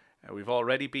 opposition. We've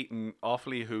already beaten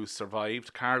Offaly, who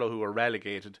survived, Carlow, who were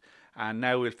relegated, and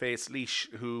now we'll face Laois,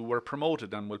 who were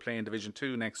promoted and will play in Division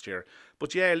 2 next year.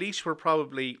 But yeah, Laois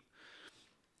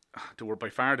they were by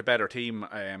far the better team,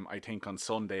 I think, on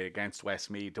Sunday against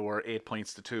Westmeath. They were 8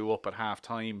 points to 2 up at half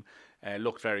time.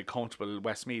 Looked very comfortable.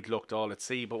 Westmeath looked all at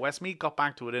sea, but Westmeath got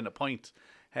back to within a point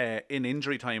in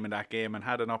injury time in that game and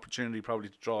had an opportunity probably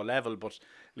to draw level, but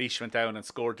Laois went down and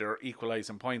scored their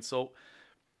equalising points. So,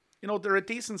 they're a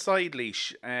decent side,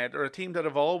 Laois. They're a team that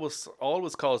have always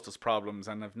caused us problems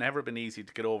and have never been easy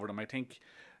to get over them. I think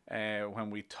when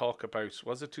we talk about,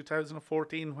 was it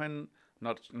 2014 when,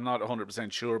 not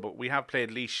 100% sure, but we have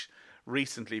played Laois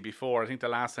recently before. I think the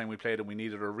last time we played them, we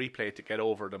needed a replay to get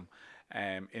over them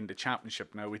in the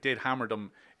championship. Now, we did hammer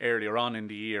them earlier on in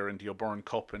the year in the O'Byrne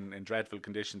Cup in dreadful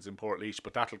conditions in Portlaoise,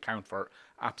 but that'll count for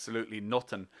absolutely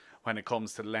nothing when it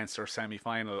comes to the Leinster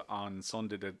semi-final on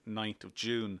Sunday the 9th of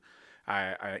June.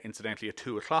 Incidentally at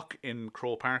 2 o'clock in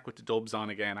Croke Park, with the Dubs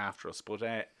on again after us. But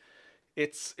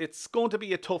it's going to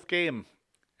be a tough game.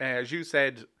 As you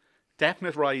said,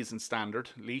 definite rise in standard.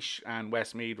 Laois and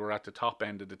Westmeath were at the top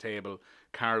end of the table.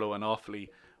 Carlow and Offaly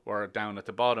were down at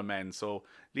the bottom end. So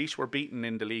Laois were beaten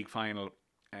in the league final,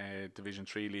 Division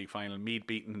 3 league final. Meath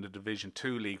beaten in the Division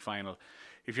 2 league final.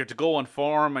 If you're to go on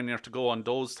form and you're to go on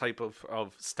those type of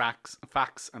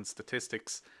facts and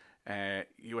statistics,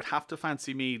 you would have to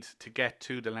fancy Meath to get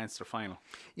to the Leinster final.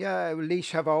 Yeah,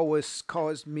 Laois have always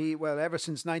caused me, ever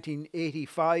since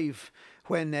 1985,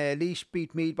 when Laois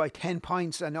beat Meath by 10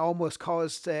 points and almost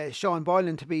caused Sean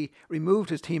Boylan to be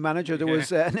removed as team manager. There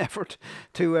was an effort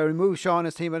to remove Sean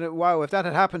as team manager. Wow, if that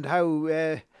had happened,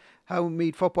 how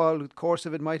Meath football, the course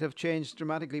of it, might have changed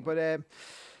dramatically. But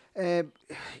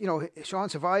Sean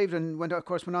survived and went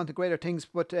on to greater things.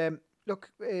 But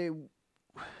look,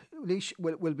 Laois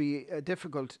will be a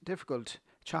difficult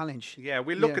challenge. Yeah,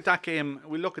 we'll look at that game.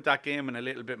 We'll look at that game in a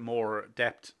little bit more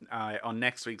depth on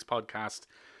next week's podcast.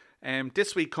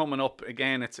 This week coming up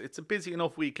again, it's a busy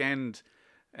enough weekend.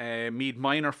 Meath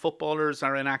minor footballers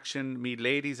are in action. Meath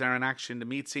ladies are in action. The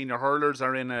Meath senior hurlers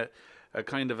are in a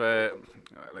kind of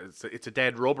it's a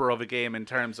dead rubber of a game in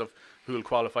terms of who will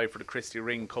qualify for the Christy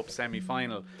Ring Cup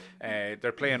semi-final.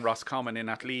 They're playing Roscommon in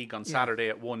that league on Saturday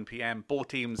at 1 p.m. Both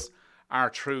teams are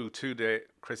through to the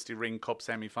Christy Ring Cup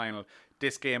semi-final.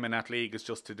 This game in that league is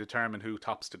just to determine who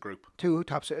tops the group. Who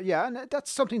tops it, yeah, and that's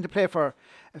something to play for.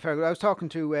 I was talking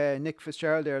to Nick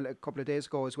Fitzgerald there a couple of days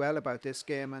ago as well about this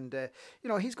game, and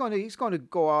he's going to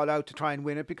go all out to try and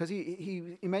win it, because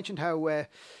he mentioned how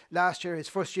last year, his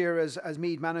first year as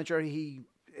Meath manager, he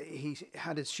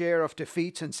had his share of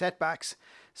defeats and setbacks.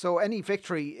 So any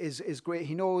victory is great.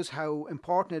 He knows how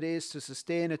important it is to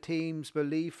sustain a team's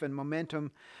belief and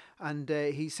momentum, and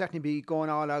he's certainly be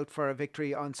going all out for a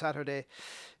victory on Saturday.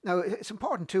 Now, it's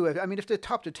important too. I mean, if they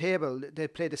top the table, they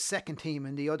play the second team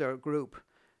in the other group.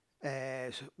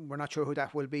 We're not sure who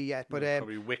that will be yet, but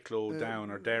probably Wicklow, Down,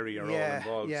 or Derry are all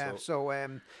involved. Yeah, so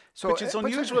which is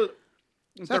unusual.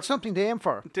 That's something to aim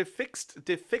for. They fixed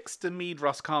the Meath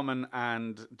Roscommon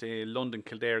and the London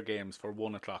Kildare games for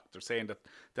 1 o'clock. They're saying that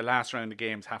the last round of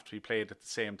games have to be played at the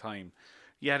same time.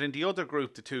 Yet in the other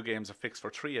group, the two games are fixed for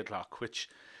 3 o'clock.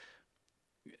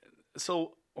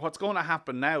 So what's going to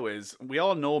happen now is, we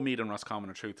all know Meath and Roscommon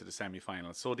are through to the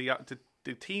semi-finals. So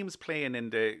the teams playing in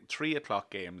the 3 o'clock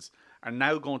games are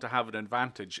now going to have an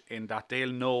advantage in that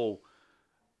they'll know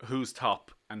who's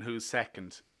top and who's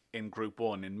second in Group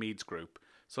 1, in Meath's group.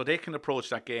 So they can approach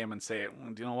that game and say,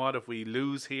 do you know what, if we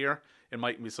lose here, it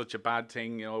mightn't be such a bad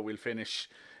thing. We'll finish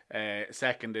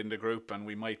second in the group, and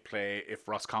we might play, if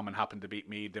Roscommon happen to beat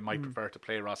Meath, they might prefer to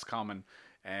play Roscommon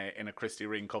in a Christy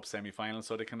Ring Cup semi-final,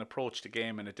 so they can approach the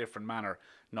game in a different manner,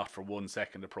 not for 1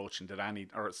 second approaching that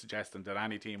suggesting that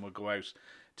any team will go out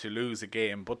to lose a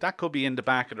game. But that could be in the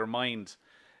back of their mind,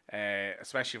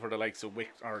 especially for the likes of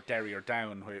Derry or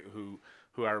Down, who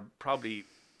are probably,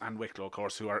 and Wicklow, of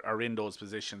course, who are in those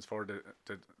positions for the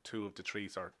two of the three,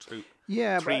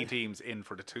 three teams in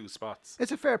for the 2 spots.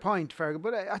 It's a fair point, Fergal,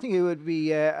 but I think it would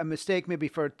be a mistake maybe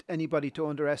for anybody to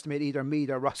underestimate either Meath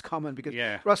or Roscommon, because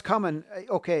Roscommon,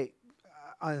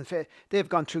 they've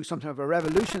gone through something of a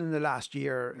revolution in the last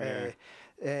year.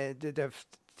 They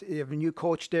have a new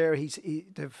coach there.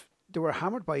 They were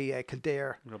hammered by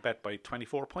Kildare. They were bet by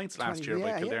 24 points last year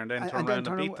by Kildare, and then turned around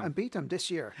and beat them. This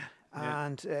year.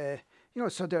 And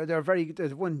so they're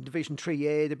there's one Division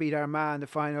 3A. They beat Armagh in the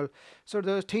final. So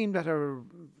they're a team that are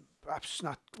perhaps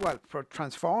not for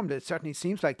transformed. It certainly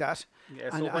seems like that. Yeah,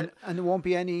 and there won't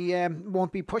be any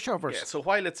pushovers. Yeah. So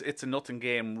while it's a nothing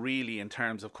game really in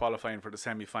terms of qualifying for the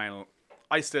semi-final,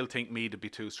 I still think Meath would be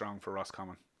too strong for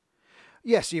Roscommon.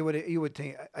 Yes, you would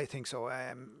think. I think so.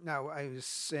 Now, I was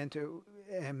saying to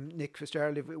Nick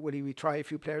Fitzgerald, will he try a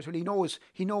few players? Well,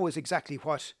 he knows exactly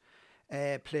what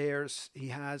players he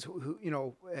has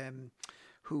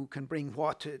who can bring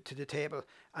what to the table,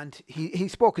 and he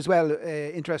spoke as well,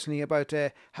 interestingly, about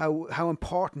how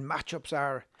important matchups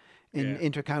are in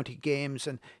inter-county games,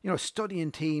 and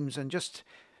studying teams and just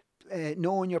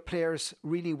knowing your players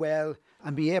really well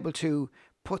and be able to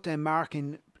put them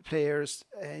marking players,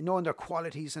 knowing their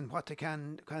qualities and what they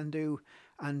can do,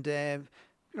 and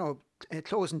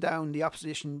closing down the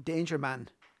opposition danger man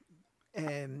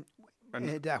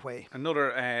that way.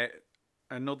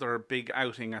 Another big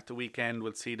outing at the weekend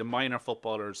will see the minor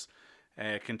footballers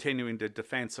continuing the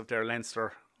defence of their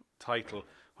Leinster title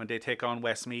when they take on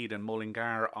Westmeath and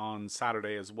Mullingar on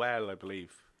Saturday as well, I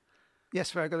believe.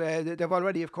 Yes, Fergal. They've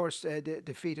already, of course,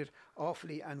 defeated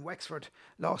Offaly, and Wexford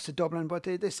lost to Dublin. But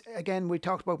this, again, we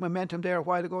talked about momentum there a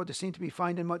while ago. They seem to be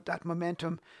finding that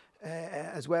momentum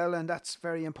as well, and that's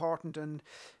very important. And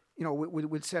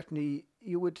we'll certainly,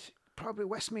 you would probably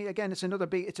Westmeath again. It's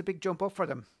a big jump up for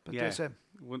them. But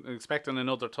expecting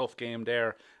another tough game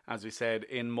there, as we said,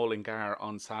 in Mullingar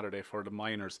on Saturday for the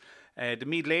minors. The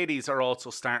Meath ladies are also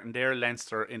starting their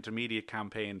Leinster intermediate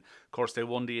campaign. Of course, they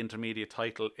won the intermediate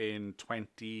title in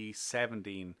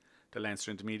 2017. The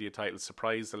Leinster intermediate title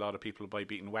surprised a lot of people by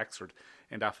beating Wexford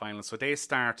in that final. So they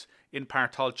start in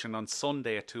Partulchan on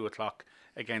Sunday at 2 o'clock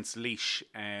against Laois.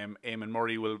 Eamon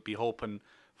Murray will be hoping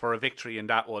for a victory in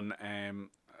that one,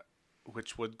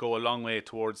 which would go a long way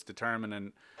towards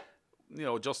determining,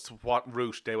 just what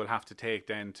route they will have to take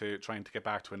then to trying to get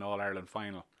back to an All-Ireland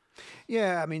final.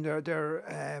 Yeah, I mean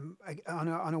they're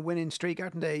on a winning streak,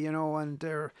 aren't they? And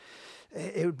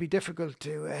it would be difficult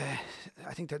to.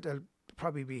 I think that they'll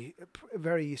probably be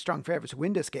very strong favourites to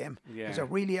win this game. Yeah. Because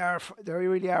they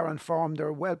really are on form.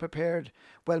 They're well prepared,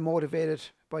 well motivated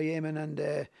by Eamon, and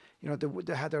they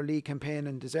had their league campaign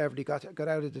and deservedly got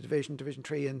out of the Division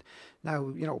 3, and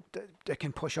now they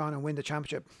can push on and win the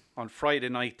championship. On Friday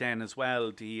night then as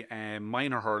well, the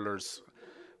minor hurlers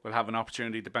will have an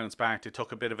opportunity to bounce back. They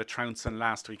took a bit of a trouncing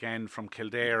last weekend from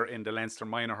Kildare in the Leinster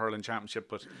Minor Hurling Championship,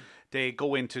 but they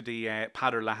go into the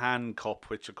Peadar Lahan Cup,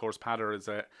 which of course Peadar is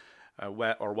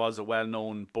was a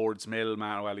well-known Boards Mill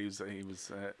man. Well, he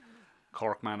was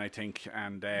Cork man, I think,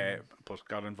 and but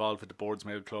got involved with the Boards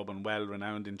Mill Club and well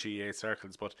renowned in GA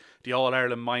circles. But the All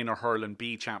Ireland Minor Hurling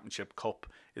B Championship Cup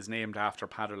is named after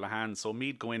Peadar Lahan, so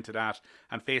Meath go into that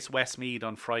and face Westmeath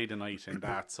on Friday night in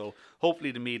that. So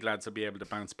hopefully the Meath lads will be able to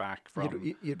bounce back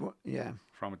from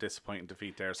a disappointing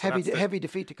defeat there. So heavy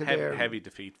defeat to Kildare. Heavy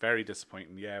defeat, very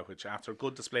disappointing. Yeah, which after a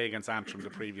good display against Antrim the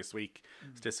previous week,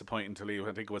 it's disappointing to leave.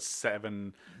 I think it was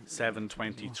 7-23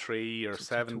 or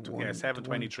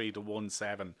 7-23 to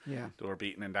 1-7. Yeah, they were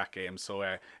beaten in that game. So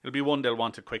it'll be one they'll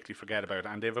want to quickly forget about,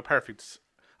 and they have a perfect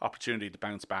opportunity to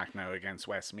bounce back now against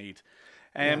Westmeath.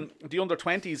 The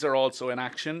under-20s are also in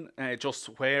action. Just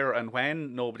where and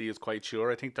when, nobody is quite sure.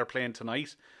 I think they're playing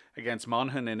tonight against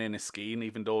Monaghan in Inniskeen,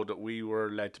 even though that we were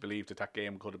led to believe that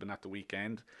game could have been at the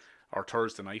weekend or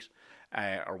Thursday night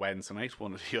or Wednesday night,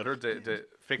 one or the other. The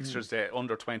fixtures, the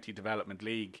under-20 Development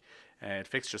League,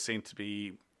 fixtures seem to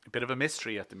be a bit of a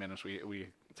mystery at the minute.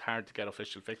 It's hard to get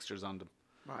official fixtures on them.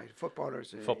 Right,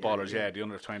 footballers. The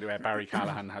under-20. Barry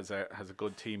Callahan has a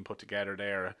good team put together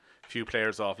there. A few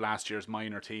players off last year's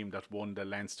minor team that won the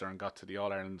Leinster and got to the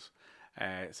All-Ireland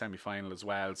semi-final as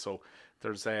well. So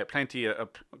there's plenty of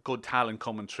good talent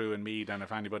coming through in Meath, and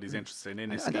if anybody's interested in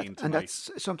Inniskeen tonight. And that's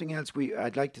something else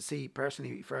I'd like to see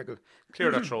personally, Fergal.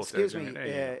 Clear that throat.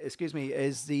 Excuse me.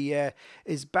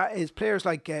 Is players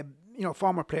like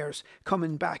former players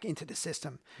coming back into the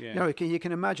system. Yeah. You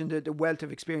can imagine the wealth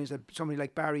of experience that somebody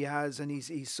like Barry has, and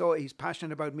he's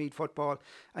passionate about Meath football,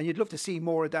 and you'd love to see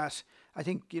more of that. I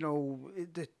think you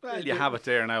have it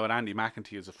there now. And Andy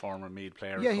McEntee is a former Meath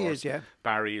player. Yeah, he is. Yeah,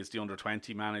 Barry is the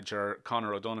under-20 manager.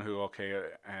 Conor O'Donoghue,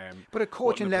 but at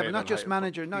coaching level, not just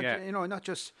manager. Not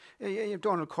just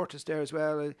Donald Curtis there as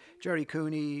well. Jerry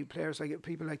Cooney, players like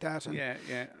people like that. And,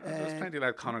 there's plenty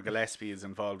like Conor Gillespie is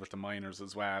involved with the minors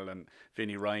as well, and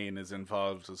Vinnie Ryan is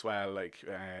involved as well.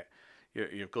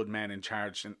 You have good men in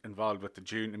charge involved with the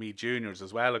Meath juniors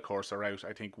as well. Of course, are out.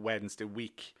 I think Wednesday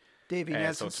week. Davy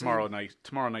Nelson. So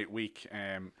tomorrow night week,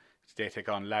 they take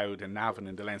on Louth and Navan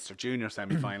in the Leinster Junior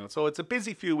semi-final. So it's a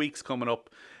busy few weeks coming up,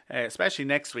 especially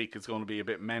next week. It's going to be a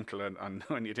bit mental. And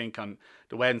when you think on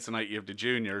the Wednesday night you have the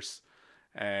juniors,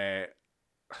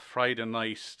 Friday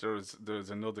night there's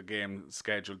another game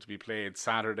scheduled to be played.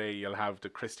 Saturday you'll have the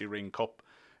Christy Ring Cup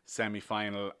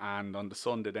semi-final, and on the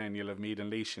Sunday then you'll have Meath and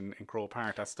Laois in Croke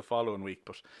Park. That's the following week.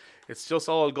 But it's just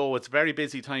all go. It's a very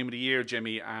busy time of the year,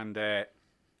 Jimmy, and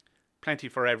plenty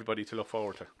for everybody to look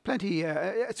forward to. Plenty.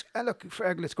 Look,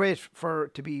 it's great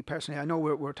to be personally. I know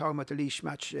we're talking about the Laois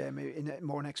match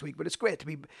more next week, but it's great to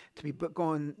be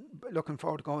looking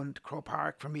forward to going to Croke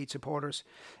Park for Meath supporters.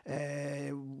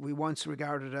 We once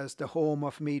regarded it as the home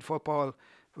of Meath football,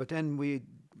 but then we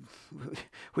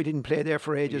didn't play there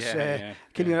for ages.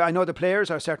 Killian, I know the players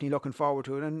are certainly looking forward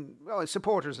to it, and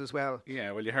supporters as well.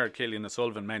 Yeah, well, you heard Killian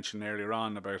O'Sullivan mention earlier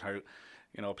on about how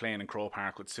playing in Croke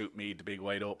Park would suit me, the big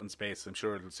wide open space. I'm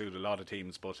sure it'll suit a lot of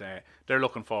teams, but they're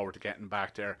looking forward to getting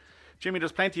back there. Jimmy,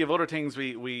 there's plenty of other things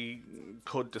we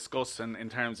could discuss in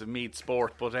terms of Meath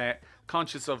sport, but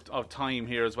conscious of time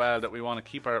here as well, that we want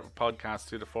to keep our podcast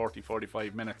to the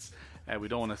 40-45 minutes. We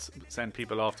don't want to send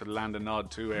people off to the land and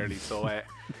nod too early, so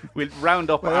we'll round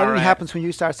up. Well, that only happens when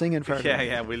you start singing first.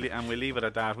 Yeah, we'll leave it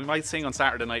at that. We might sing on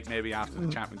Saturday night maybe after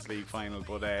the Champions League final,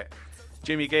 but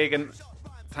Jimmy Geoghegan,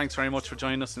 thanks very much for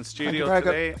joining us in studio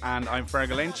today, and I'm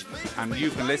Fergal Lynch, and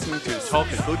you've been listening to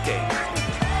Talking Good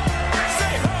Game.